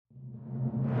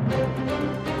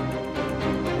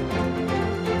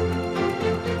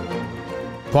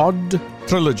Pod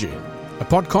Trilogy. A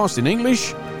podcast in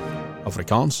English,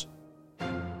 Afrikaans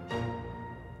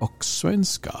och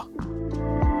svenska.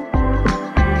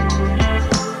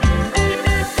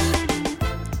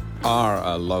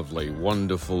 A lovely,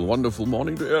 wonderful, wonderful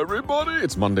morning to everybody.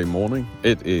 It's Monday morning.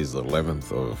 It is the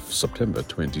 11th of September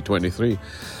 2023.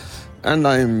 And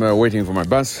I'm waiting for my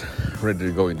bus, ready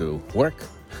to go into work.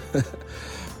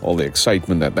 All the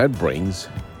excitement that brings.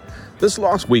 This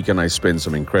last weekend I spent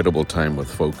some incredible time with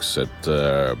folks at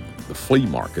the flea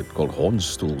market called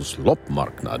Hornstull's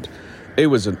Loppmarknad. It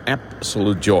was an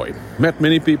absolute joy. Met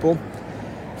many people,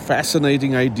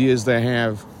 fascinating ideas they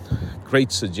have,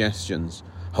 great suggestions,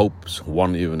 hopes.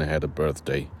 One even had a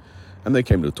birthday, and they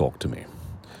came to talk to me.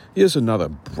 Here's another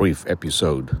brief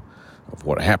episode of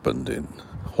what happened in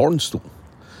Hornstull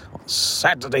on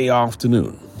Saturday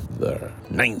afternoon, the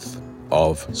 9th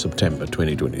of September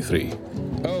 2023.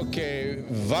 Okej,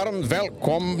 varmt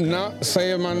välkomna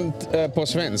säger man på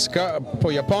svenska.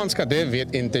 På japanska, det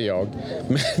vet inte jag.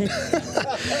 Men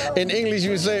in English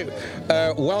you say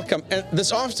welcome. And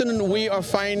this afternoon we are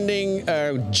finding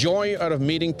joy out of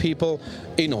meeting people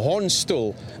in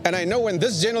Hornstull. And I know when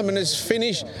this gentleman is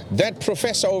finished, that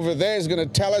professor over there is going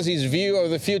to tell us his view of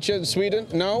the future in Sweden.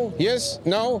 No? Yes?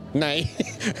 No? Nej.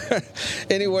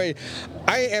 Anyway,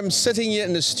 I am sitting here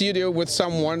in the studio with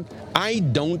someone I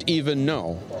don't even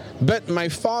know. But my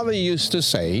father used to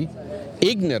say,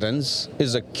 ignorance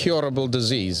is a curable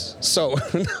disease. So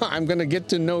I'm going to get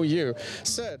to know you.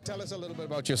 Sir, tell us a little bit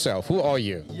about yourself. Who are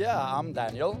you? Yeah, I'm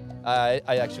Daniel. I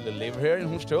actually live here in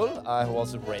Hornstull. I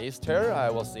was raised here. I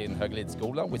was in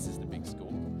Höglidsskolan, which is the big school.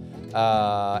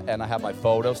 And I have my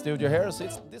photo studio here, so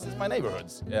this is my neighborhood.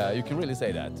 Yeah, you can really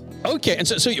say that. Okay, and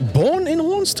so you're born in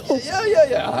Hornstull?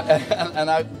 Yeah. and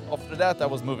after that, I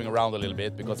was moving around a little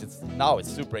bit because it's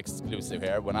super exclusive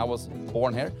here. When I was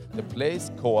born here, the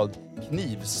place called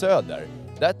Knivsöder.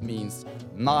 That means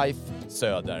knife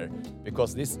Söder,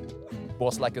 because this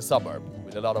was like a suburb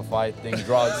with a lot of fighting,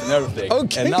 drugs, and everything.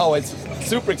 Okay. And now it's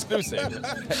super exclusive.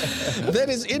 That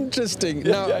is interesting.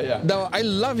 Now, I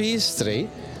love history.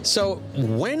 So,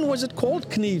 when was it called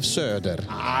Knivsöder?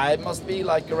 It must be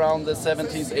like around the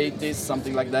 70s, 80s,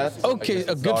 something like that. Okay,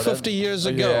 a good 50 years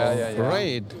ago. Yeah.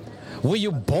 Right. Were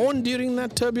you born during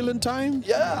that turbulent time?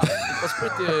 Yeah, it was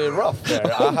pretty rough there.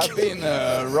 Okay. I have been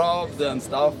robbed and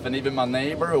stuff, and even my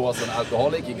neighbor, who was an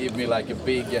alcoholic, he gave me like a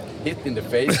big hit in the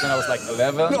face when I was like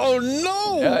 11. Oh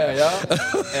no! Yeah.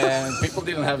 And people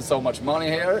didn't have so much money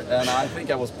here, and I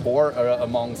think I was poor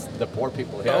amongst the poor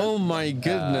people here. Oh my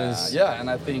goodness!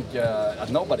 And I think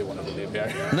nobody wanted to live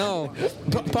here. No,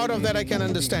 part of that I can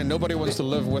understand. Nobody wants to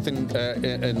live within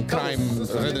in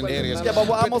crime-ridden areas. Yeah,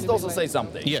 but I must also say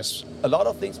something. Yes. A lot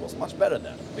of things was much better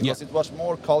then, because it was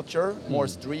more culture, more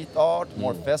street art,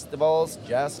 more festivals,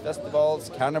 jazz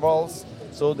festivals, carnivals.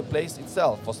 So the place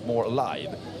itself was more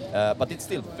alive, but it's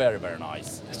still very, very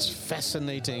nice. It's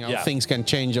fascinating how things can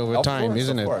change over time,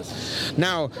 isn't it? Of course.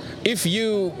 Now, if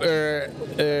you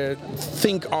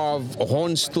think of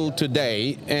Hornstull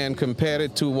today and compare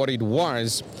it to what it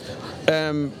was,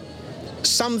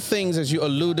 some things, as you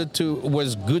alluded to,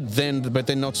 was good then, but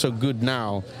they're not so good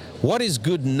now. What is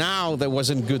good now that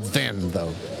wasn't good then,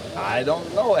 though? I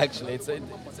don't know, actually. It's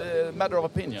a matter of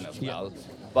opinion as well.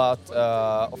 But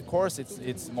of course,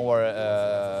 it's more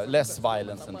less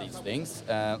violence and these things.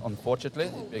 And unfortunately,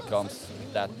 it becomes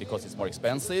that because it's more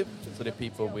expensive. So the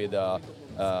people with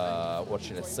what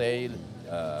should I say?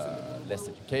 Less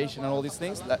education and all these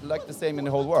things, like the same in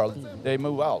the whole world, they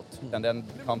move out, and then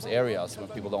comes areas where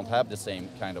people don't have the same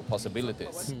kind of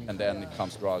possibilities, and then it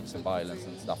comes drugs and violence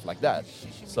and stuff like that.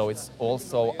 So it's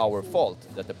also our fault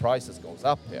that the prices goes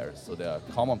up here, so the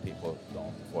common people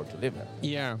don't afford to live here.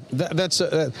 Yeah, that's.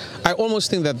 I almost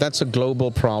think that's a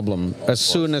global problem. As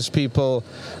soon as people,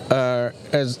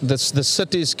 as the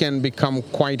cities can become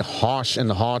quite harsh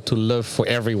and hard to live for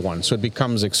everyone, so it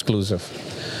becomes exclusive.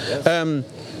 Yes.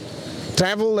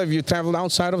 Have you traveled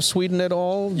outside of Sweden at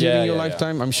all during your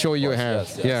lifetime? Yeah. I'm sure you have.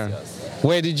 Yes.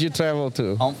 Where did you travel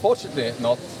to? Unfortunately,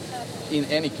 not in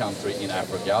any country in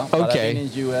Africa. But I've been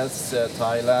in US,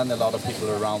 Thailand, a lot of people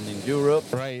around in Europe.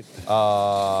 Right.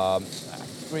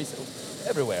 Greece,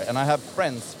 everywhere. And I have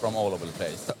friends from all over the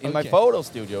place. In my photo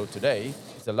studio today,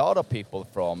 it's a lot of people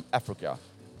from Africa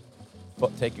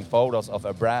taking photos of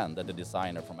a brand that the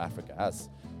designer from Africa has.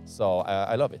 So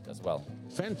I love it as well.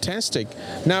 Fantastic.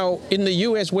 Now, in the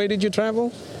US, where did you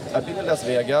travel? I've been to Las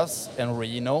Vegas and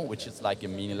Reno, which is like a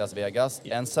mini Las Vegas,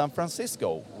 and San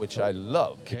Francisco, which I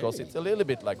love because it's a little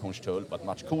bit like Hornstull, but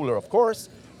much cooler, of course.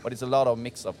 But it's a lot of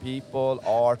mix of people,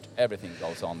 art, everything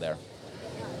goes on there.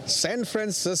 San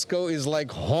Francisco is like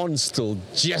Hornstull,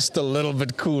 just a little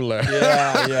bit cooler.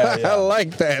 Yeah. I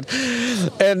like that.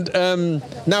 And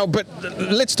now, but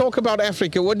let's talk about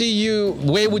Africa.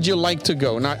 Where would you like to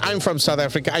go? Now, I'm from South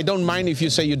Africa. I don't mind if you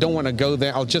say you don't want to go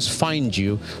there. I'll just find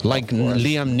you, like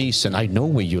Liam Neeson. I know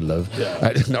where you live.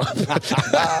 Yeah. No.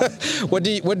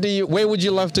 Where would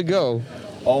you love to go?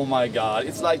 Oh my God,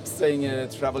 it's like saying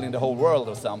traveling the whole world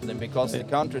or something, because the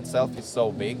country itself is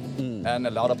so big, and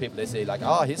a lot of people, they say like,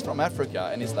 he's from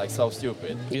Africa, and it's like so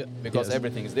stupid, because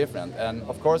everything is different. And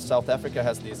of course South Africa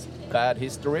has this bad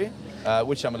history,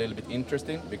 which I'm a little bit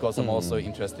interested in, because I'm also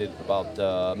interested about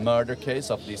the murder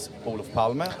case of this Olof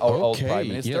Palme, our old Prime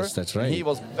Minister. Yes, that's right. He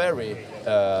was very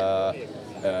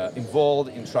involved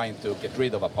in trying to get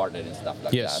rid of apartheid and stuff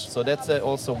like that. So that's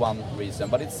also one reason.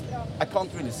 But I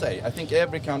can't really say. I think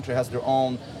every country has their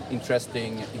own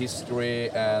interesting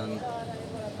history and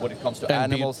when it comes to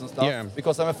animals and stuff. Yeah.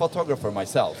 Because I'm a photographer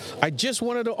myself. I just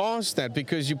wanted to ask that,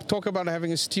 because you talk about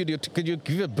having a studio. Could you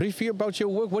give a brief about your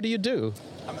work? What do you do?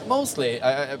 Mostly,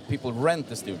 people rent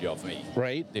the studio of me.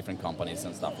 Right. Different companies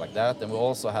and stuff like that. And we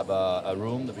also have a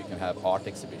room that we can have art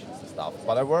exhibitions and stuff.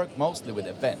 But I work mostly with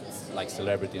events, like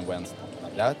celebrity events, something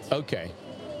like that. Okay.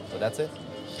 So that's it.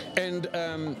 And,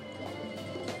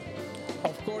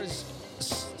 of course,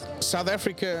 South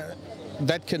Africa,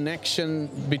 that connection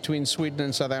between Sweden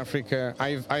and South Africa,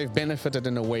 I've benefited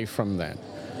in a way from that.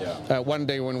 Yeah. One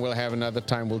day when we'll have another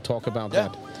time, we'll talk about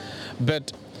that.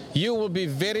 But you will be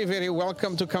very, very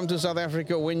welcome to come to South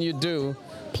Africa. When you do,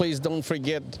 please don't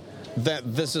forget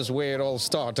that this is where it all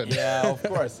started. Yeah, of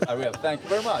course, I will. Thank you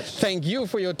very much. Thank you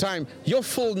for your time. Your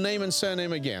full name and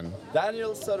surname again?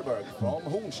 Daniel Söderberg from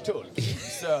Hornstull.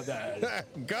 Söder.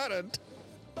 Got it.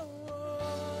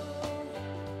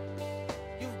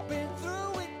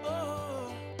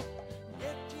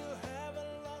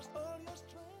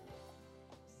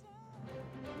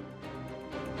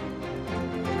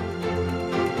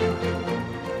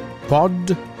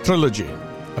 Pod Trilogy,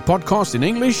 a podcast in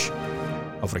English,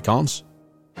 Afrikaans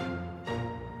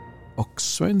och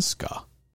svenska.